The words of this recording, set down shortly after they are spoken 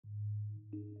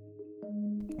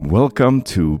Welcome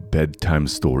to Bedtime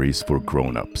Stories for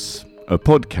Grown-Ups, a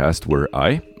podcast where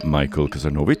I, Michael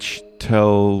Kazanovich,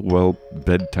 tell,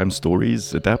 bedtime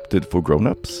stories adapted for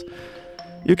grown-ups.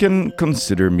 You can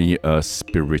consider me a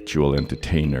spiritual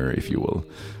entertainer, if you will.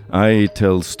 I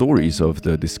tell stories of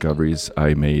the discoveries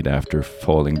I made after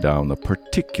falling down a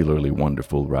particularly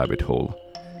wonderful rabbit hole.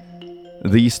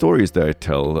 The stories that I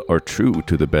tell are true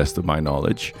to the best of my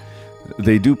knowledge.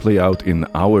 They do play out in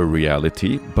our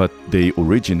reality, but they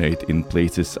originate in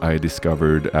places I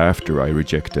discovered after I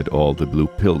rejected all the blue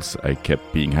pills I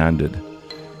kept being handed.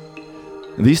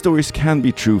 These stories can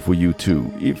be true for you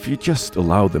too, if you just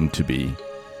allow them to be.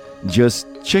 Just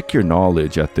check your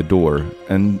knowledge at the door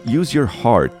and use your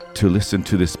heart to listen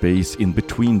to the space in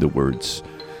between the words.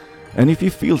 And if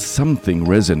you feel something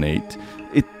resonate,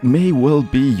 it may well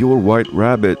be your white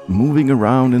rabbit moving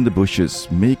around in the bushes,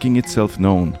 making itself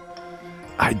known.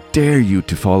 I dare you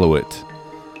to follow it.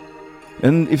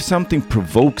 And if something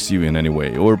provokes you in any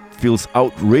way or feels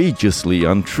outrageously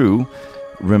untrue,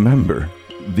 remember,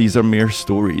 these are mere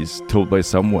stories told by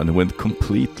someone who went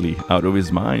completely out of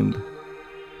his mind.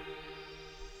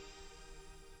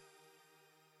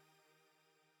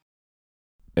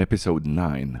 Episode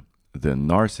 9: The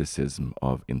Narcissism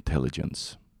of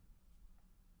Intelligence.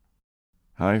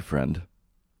 Hi, friend.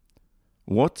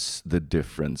 What's the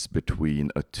difference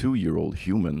between a 2-year-old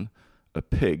human, a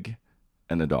pig,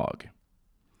 and a dog?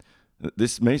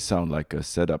 This may sound like a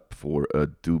setup for a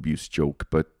dubious joke,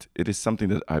 but it is something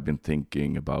that I've been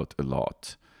thinking about a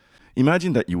lot.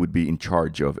 Imagine that you would be in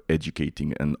charge of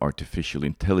educating an artificial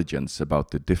intelligence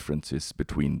about the differences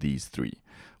between these three.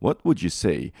 What would you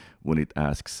say when it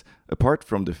asks, apart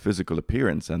from the physical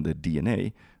appearance and the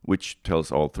DNA, which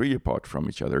tells all three apart from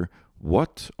each other,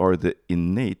 what are the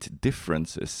innate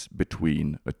differences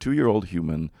between a 2-year-old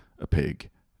human, a pig,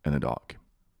 and a dog?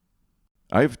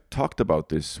 I've talked about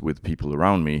this with people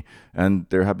around me, and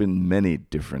there have been many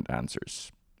different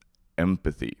answers.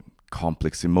 Empathy,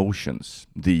 complex emotions,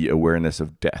 the awareness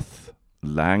of death,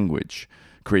 language,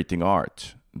 creating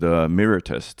art, the mirror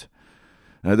test.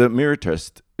 The mirror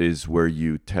test is where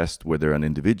you test whether an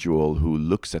individual who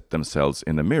looks at themselves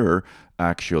in a mirror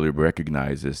actually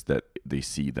recognizes that they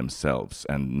see themselves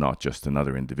and not just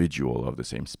another individual of the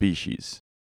same species.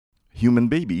 Human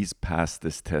babies pass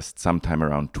this test sometime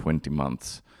around 20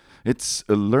 months. It's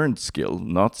a learned skill,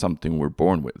 not something we're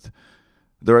born with.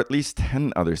 There are at least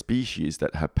 10 other species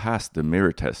that have passed the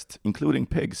mirror test, including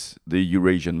pigs, the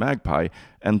Eurasian magpie,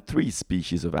 and 3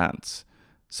 species of ants.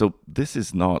 So this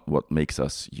is not what makes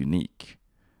us unique.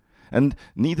 And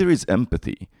neither is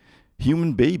empathy.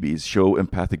 Human babies show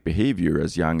empathic behavior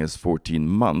as young as 14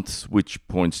 months, which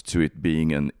points to it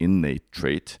being an innate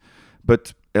trait.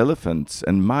 But elephants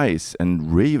and mice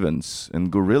and ravens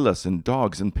and gorillas and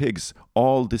dogs and pigs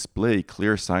all display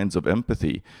clear signs of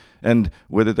empathy, and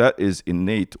whether that is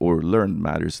innate or learned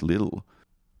matters little.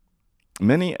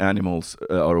 Many animals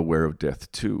are aware of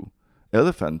death too.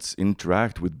 Elephants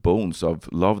interact with bones of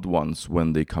loved ones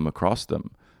when they come across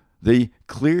them. They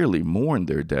clearly mourn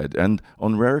their dead, and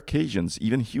on rare occasions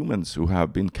even humans who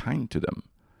have been kind to them.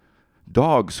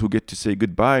 Dogs who get to say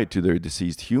goodbye to their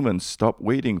deceased humans stop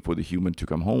waiting for the human to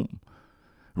come home.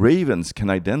 Ravens can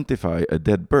identify a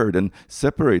dead bird and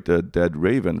separate a dead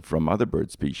raven from other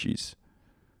bird species.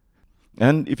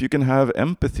 And if you can have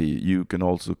empathy, you can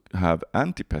also have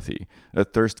antipathy, a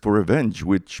thirst for revenge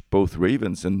which both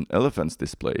ravens and elephants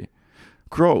display.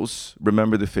 Crows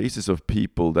remember the faces of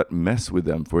people that mess with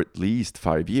them for at least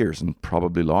 5 years and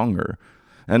probably longer.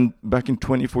 And back in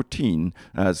 2014,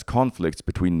 as conflicts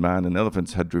between man and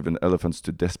elephants had driven elephants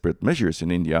to desperate measures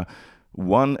in India,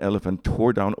 one elephant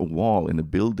tore down a wall in a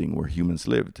building where humans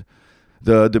lived.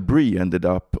 The debris ended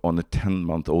up on a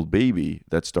 10-month-old baby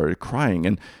that started crying,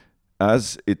 and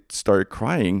as it started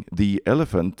crying, the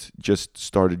elephant just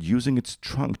started using its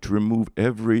trunk to remove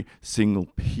every single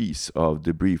piece of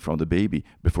debris from the baby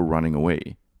before running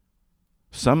away.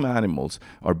 Some animals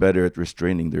are better at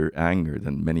restraining their anger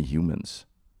than many humans.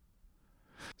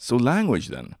 So language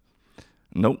then?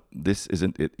 No, this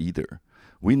isn't it either.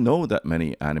 We know that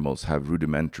many animals have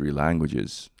rudimentary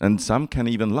languages, and some can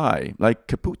even lie, like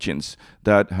capuchins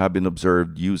that have been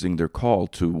observed using their call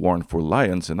to warn for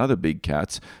lions and other big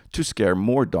cats to scare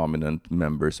more dominant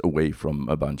members away from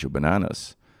a bunch of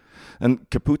bananas. And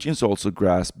capuchins also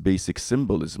grasp basic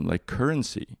symbolism like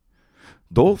currency.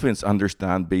 Dolphins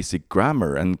understand basic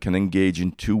grammar and can engage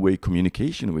in two-way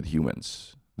communication with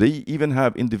humans. They even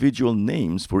have individual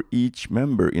names for each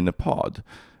member in a pod.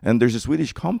 And there's a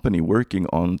Swedish company working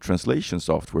on translation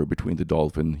software between the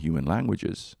dolphin and human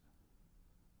languages.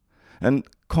 And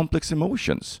complex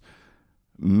emotions.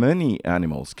 Many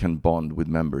animals can bond with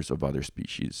members of other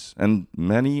species, and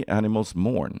many animals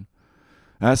mourn.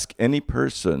 Ask any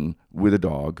person with a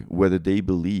dog whether they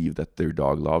believe that their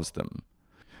dog loves them.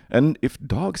 And if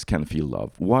dogs can feel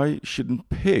love, why shouldn't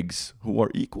pigs, who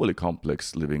are equally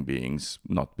complex living beings,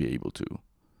 not be able to?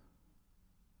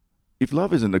 If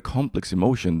love isn't a complex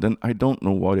emotion, then I don't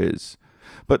know what is.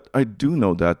 But I do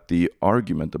know that the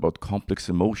argument about complex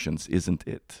emotions isn't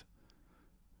it.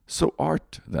 So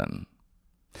art, then.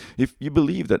 If you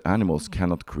believe that animals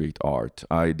cannot create art,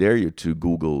 I dare you to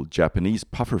Google Japanese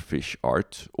pufferfish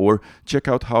art or check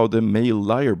out how the male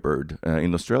lyrebird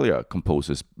in Australia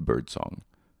composes birdsong.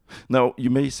 Now, you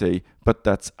may say, but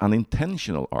that's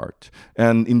unintentional art.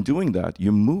 And in doing that,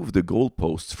 you move the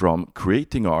goalposts from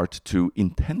creating art to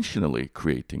intentionally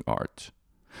creating art.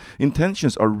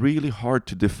 Intentions are really hard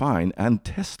to define and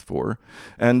test for,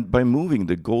 and by moving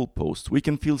the goalposts, we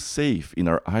can feel safe in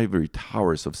our ivory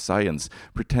towers of science,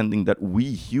 pretending that we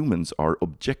humans are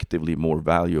objectively more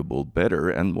valuable, better,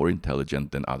 and more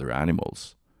intelligent than other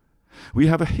animals. We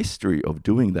have a history of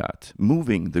doing that,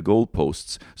 moving the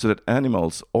goalposts so that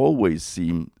animals always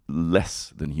seem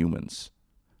less than humans.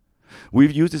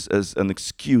 We've used this as an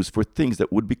excuse for things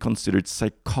that would be considered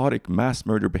psychotic mass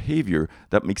murder behavior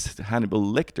that makes Hannibal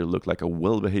Lecter look like a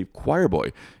well-behaved choir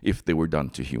boy if they were done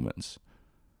to humans.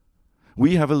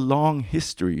 We have a long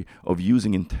history of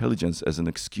using intelligence as an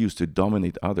excuse to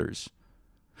dominate others.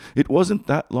 It wasn't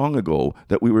that long ago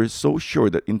that we were so sure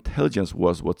that intelligence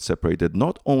was what separated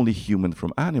not only human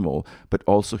from animal, but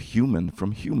also human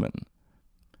from human.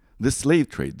 The slave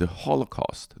trade, the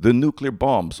Holocaust, the nuclear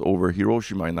bombs over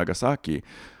Hiroshima and Nagasaki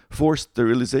forced the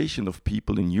sterilization of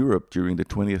people in Europe during the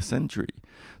 20th century.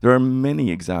 There are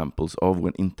many examples of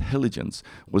when intelligence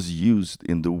was used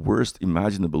in the worst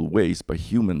imaginable ways by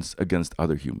humans against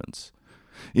other humans.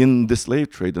 In the slave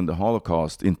trade and the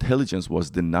Holocaust, intelligence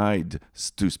was denied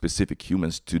to specific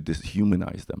humans to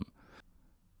dehumanize them.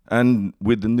 And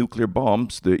with the nuclear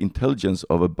bombs, the intelligence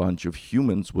of a bunch of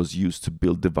humans was used to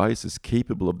build devices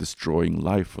capable of destroying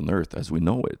life on Earth as we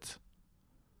know it.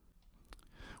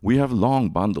 We have long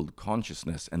bundled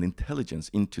consciousness and intelligence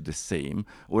into the same,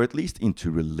 or at least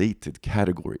into related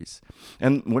categories.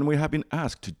 And when we have been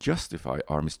asked to justify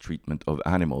our mistreatment of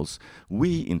animals,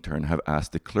 we in turn have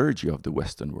asked the clergy of the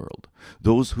Western world,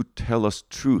 those who tell us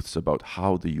truths about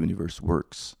how the universe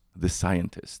works, the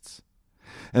scientists.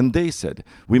 And they said,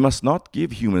 we must not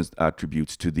give human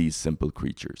attributes to these simple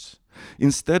creatures.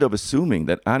 Instead of assuming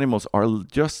that animals are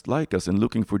just like us and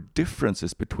looking for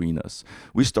differences between us,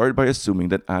 we start by assuming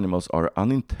that animals are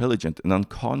unintelligent and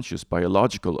unconscious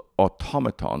biological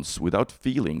automatons without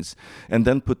feelings, and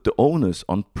then put the onus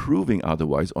on proving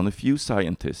otherwise on a few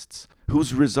scientists,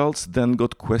 whose results then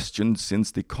got questioned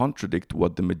since they contradict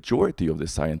what the majority of the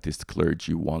scientist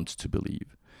clergy wants to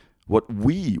believe, what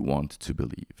we want to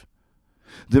believe.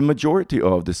 The majority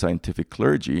of the scientific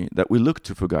clergy that we looked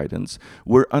to for guidance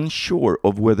were unsure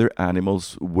of whether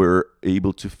animals were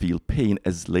able to feel pain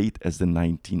as late as the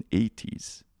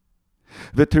 1980s.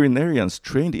 Veterinarians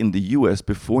trained in the US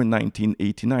before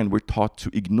 1989 were taught to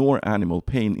ignore animal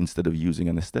pain instead of using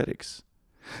anesthetics.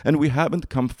 And we haven't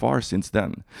come far since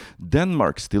then.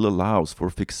 Denmark still allows for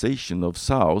fixation of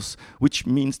sows, which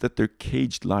means that they're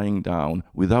caged lying down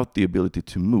without the ability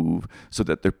to move, so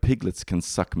that their piglets can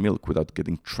suck milk without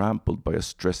getting trampled by a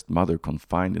stressed mother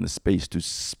confined in a space too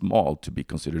small to be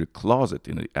considered a closet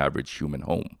in the average human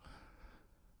home.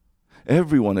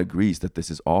 Everyone agrees that this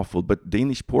is awful, but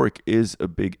Danish pork is a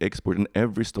big export, and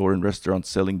every store and restaurant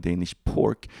selling Danish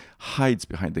pork hides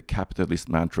behind the capitalist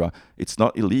mantra, it's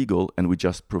not illegal and we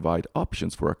just provide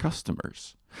options for our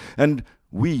customers. And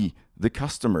we, the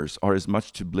customers, are as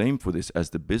much to blame for this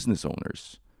as the business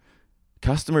owners.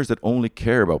 Customers that only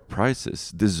care about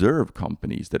prices deserve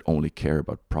companies that only care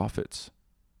about profits.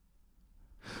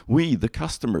 We, the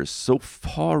customers, so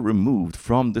far removed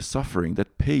from the suffering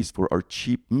that pays for our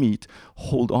cheap meat,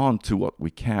 hold on to what we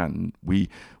can. We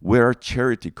wear our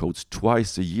charity coats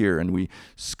twice a year and we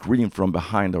scream from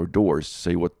behind our doors,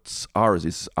 say what's ours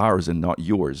is ours and not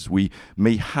yours. We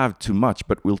may have too much,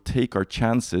 but we'll take our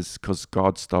chances because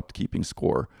God stopped keeping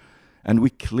score. And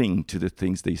we cling to the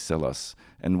things they sell us,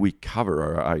 and we cover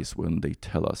our eyes when they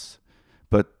tell us.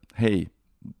 But hey,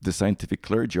 the scientific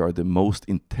clergy are the most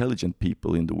intelligent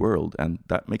people in the world, and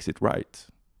that makes it right,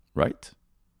 right?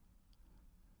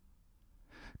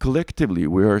 Collectively,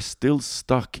 we are still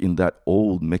stuck in that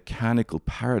old mechanical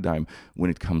paradigm when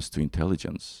it comes to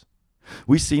intelligence.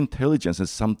 We see intelligence as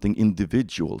something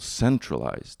individual,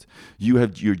 centralized. You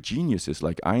have your geniuses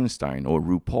like Einstein or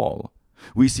RuPaul.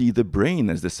 We see the brain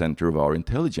as the center of our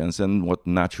intelligence, and what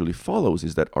naturally follows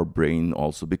is that our brain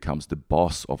also becomes the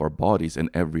boss of our bodies, and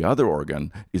every other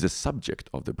organ is a subject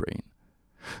of the brain.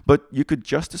 But you could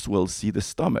just as well see the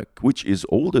stomach, which is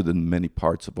older than many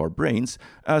parts of our brains,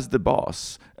 as the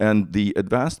boss, and the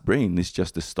advanced brain is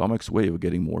just the stomach's way of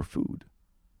getting more food.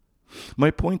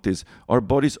 My point is, our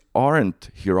bodies aren't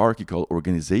hierarchical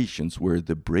organizations where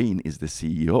the brain is the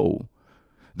CEO.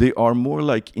 They are more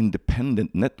like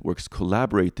independent networks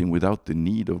collaborating without the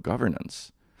need of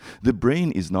governance. The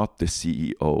brain is not the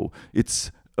CEO,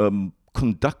 it's a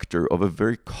conductor of a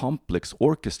very complex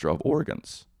orchestra of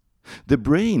organs. The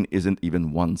brain isn't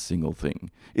even one single thing.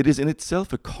 It is in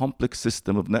itself a complex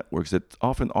system of networks that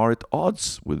often are at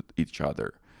odds with each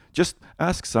other. Just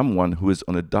ask someone who is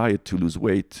on a diet to lose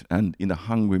weight and in a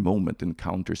hungry moment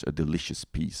encounters a delicious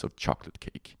piece of chocolate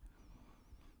cake.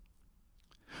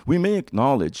 We may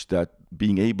acknowledge that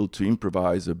being able to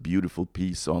improvise a beautiful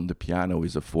piece on the piano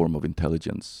is a form of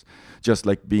intelligence, just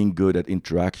like being good at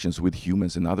interactions with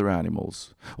humans and other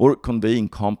animals, or conveying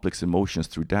complex emotions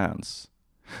through dance.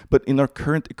 But in our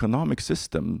current economic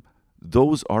system,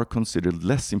 those are considered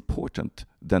less important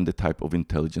than the type of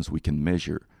intelligence we can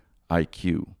measure,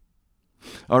 IQ.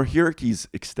 Our hierarchies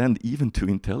extend even to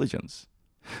intelligence.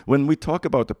 When we talk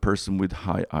about a person with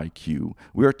high IQ,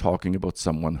 we are talking about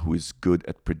someone who is good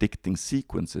at predicting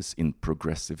sequences in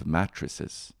progressive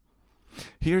matrices.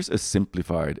 Here's a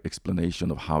simplified explanation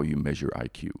of how you measure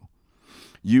IQ.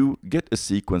 You get a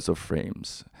sequence of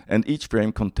frames, and each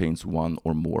frame contains one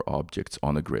or more objects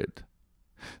on a grid.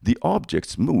 The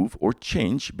objects move or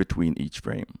change between each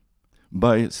frame.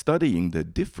 By studying the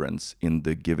difference in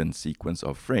the given sequence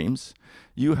of frames,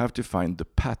 you have to find the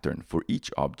pattern for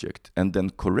each object and then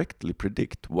correctly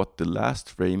predict what the last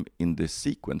frame in this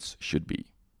sequence should be.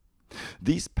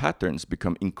 These patterns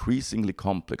become increasingly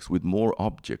complex with more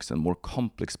objects and more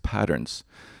complex patterns.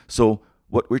 So,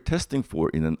 what we're testing for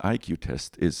in an IQ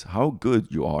test is how good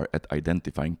you are at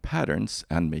identifying patterns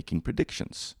and making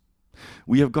predictions.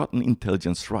 We have gotten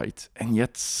intelligence right, and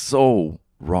yet so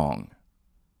wrong.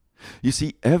 You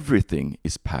see, everything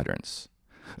is patterns.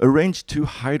 Arrange 2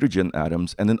 hydrogen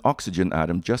atoms and an oxygen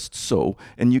atom just so,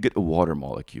 and you get a water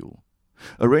molecule.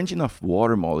 Arrange enough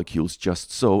water molecules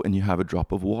just so, and you have a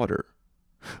drop of water.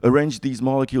 Arrange these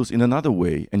molecules in another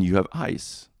way, and you have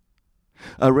ice.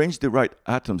 Arrange the right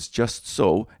atoms just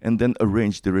so, and then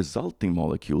arrange the resulting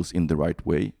molecules in the right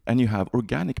way, and you have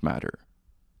organic matter.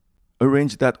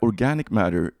 Arrange that organic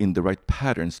matter in the right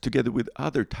patterns together with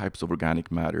other types of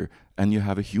organic matter, and you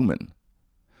have a human.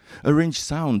 Arrange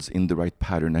sounds in the right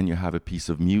pattern, and you have a piece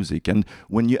of music, and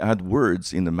when you add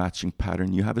words in the matching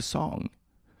pattern, you have a song.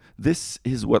 This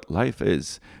is what life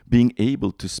is, being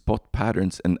able to spot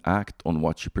patterns and act on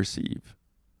what you perceive.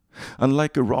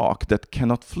 Unlike a rock that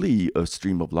cannot flee a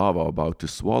stream of lava about to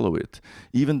swallow it,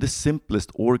 even the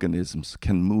simplest organisms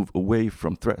can move away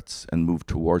from threats and move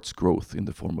towards growth in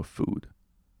the form of food.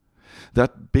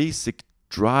 That basic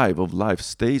drive of life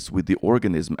stays with the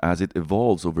organism as it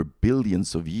evolves over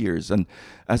billions of years, and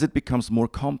as it becomes more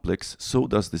complex, so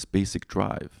does this basic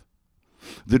drive.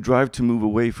 The drive to move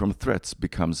away from threats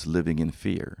becomes living in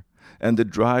fear, and the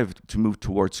drive to move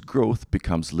towards growth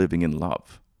becomes living in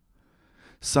love.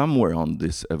 Somewhere on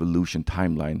this evolution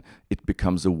timeline, it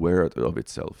becomes aware of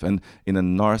itself, and in a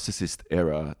narcissist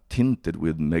era tinted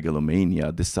with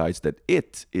megalomania, decides that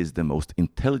it is the most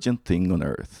intelligent thing on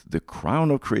earth, the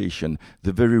crown of creation,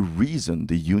 the very reason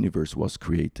the universe was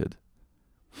created.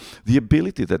 The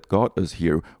ability that got us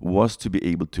here was to be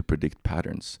able to predict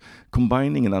patterns,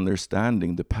 combining and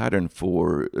understanding the pattern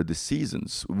for the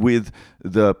seasons with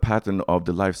the pattern of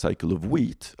the life cycle of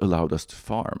wheat allowed us to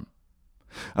farm.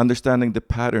 Understanding the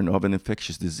pattern of an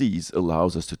infectious disease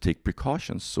allows us to take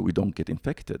precautions so we don't get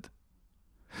infected.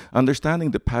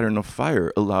 Understanding the pattern of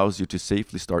fire allows you to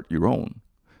safely start your own.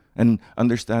 And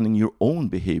understanding your own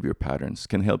behavior patterns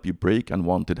can help you break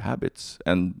unwanted habits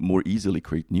and more easily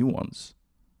create new ones.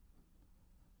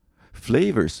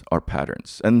 Flavors are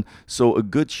patterns, and so a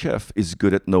good chef is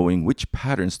good at knowing which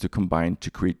patterns to combine to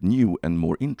create new and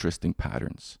more interesting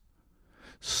patterns.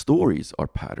 Stories are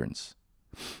patterns.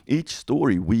 Each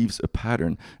story weaves a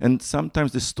pattern, and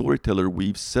sometimes the storyteller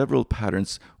weaves several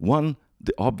patterns, one,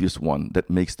 the obvious one that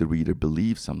makes the reader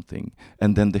believe something,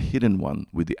 and then the hidden one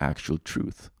with the actual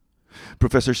truth.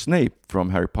 Professor Snape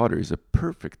from Harry Potter is a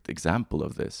perfect example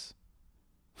of this.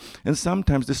 And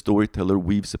sometimes the storyteller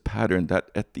weaves a pattern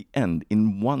that at the end,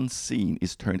 in one scene,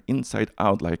 is turned inside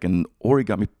out like an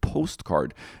origami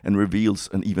postcard and reveals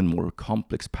an even more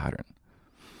complex pattern.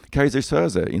 Kaiser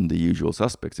Soze in The Usual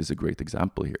Suspects is a great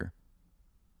example here.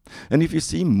 And if you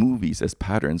see movies as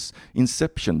patterns,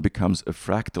 Inception becomes a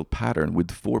fractal pattern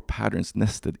with 4 patterns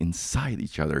nested inside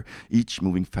each other, each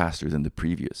moving faster than the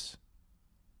previous.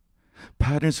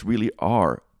 Patterns really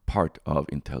are part of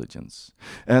intelligence,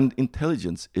 and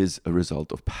intelligence is a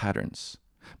result of patterns.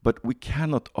 But we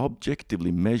cannot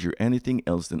objectively measure anything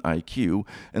else than IQ,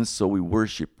 and so we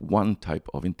worship one type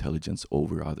of intelligence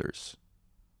over others.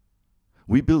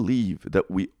 We believe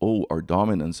that we owe our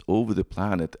dominance over the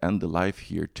planet and the life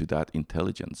here to that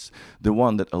intelligence, the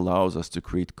one that allows us to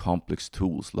create complex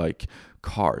tools like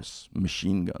cars,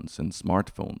 machine guns, and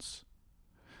smartphones.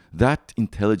 That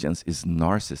intelligence is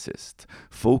narcissist,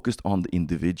 focused on the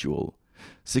individual.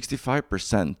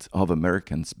 65% of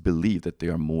Americans believe that they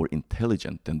are more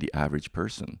intelligent than the average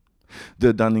person.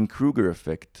 The Dunning-Kruger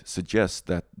effect suggests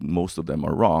that most of them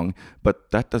are wrong,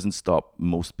 but that doesn't stop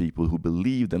most people who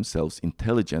believe themselves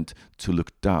intelligent to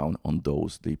look down on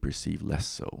those they perceive less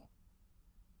so.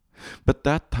 But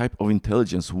that type of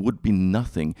intelligence would be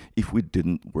nothing if we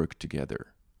didn't work together.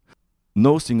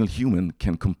 No single human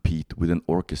can compete with an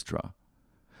orchestra.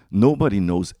 Nobody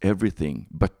knows everything,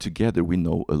 but together we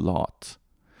know a lot.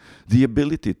 The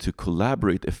ability to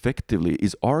collaborate effectively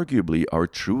is arguably our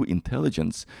true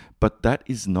intelligence, but that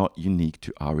is not unique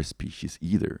to our species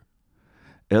either.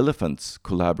 Elephants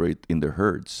collaborate in their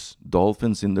herds,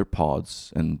 dolphins in their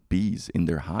pods, and bees in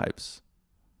their hives.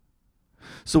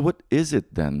 So what is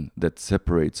it then that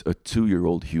separates a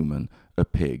 2-year-old human, a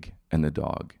pig, and a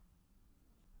dog?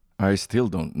 I still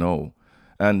don't know.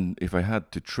 And if I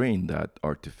had to train that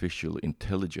artificial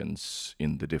intelligence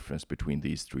in the difference between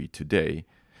these 3 today,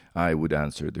 I would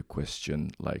answer the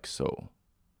question like so.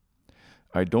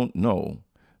 I don't know,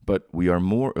 but we are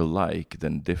more alike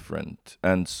than different,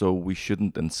 and so we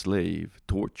shouldn't enslave,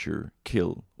 torture,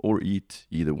 kill, or eat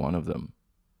either one of them.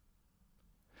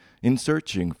 In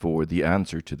searching for the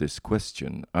answer to this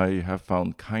question, I have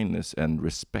found kindness and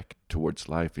respect towards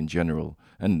life in general,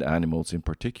 and animals in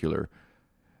particular.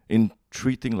 In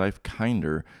treating life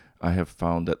kinder, I have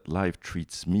found that life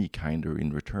treats me kinder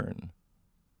in return.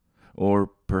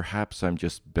 Or perhaps I'm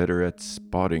just better at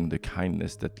spotting the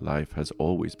kindness that life has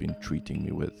always been treating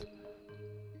me with.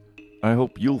 I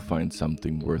hope you'll find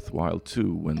something worthwhile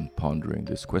too when pondering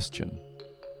this question.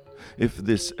 If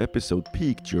this episode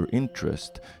piqued your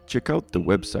interest, check out the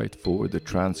website for the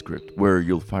transcript, where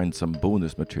you'll find some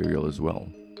bonus material as well.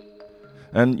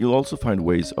 And you'll also find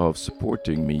ways of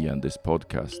supporting me and this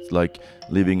podcast, like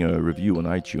leaving a review on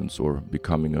iTunes or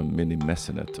becoming a mini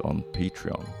mecenate on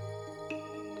Patreon.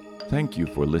 Thank you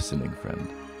for listening, friend.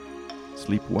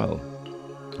 Sleep well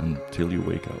until you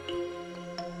wake up.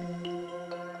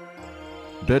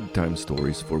 Bedtime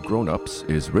Stories for Grown-Ups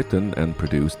is written and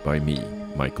produced by me,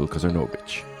 Michael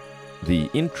Kazarnovich. The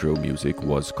intro music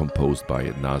was composed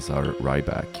by Nazar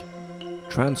Rybak.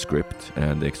 Transcript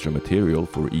and extra material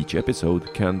for each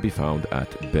episode can be found at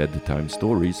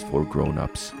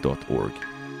bedtimestoriesforgrownups.org.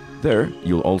 There,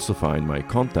 you'll also find my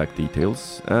contact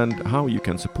details and how you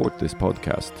can support this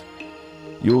podcast.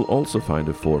 You'll also find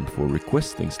a form for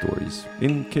requesting stories,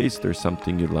 in case there's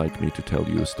something you'd like me to tell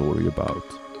you a story about.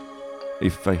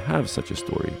 If I have such a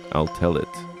story, I'll tell it.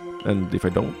 And if I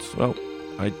don't, well,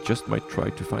 I just might try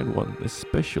to find one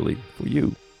especially for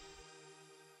you.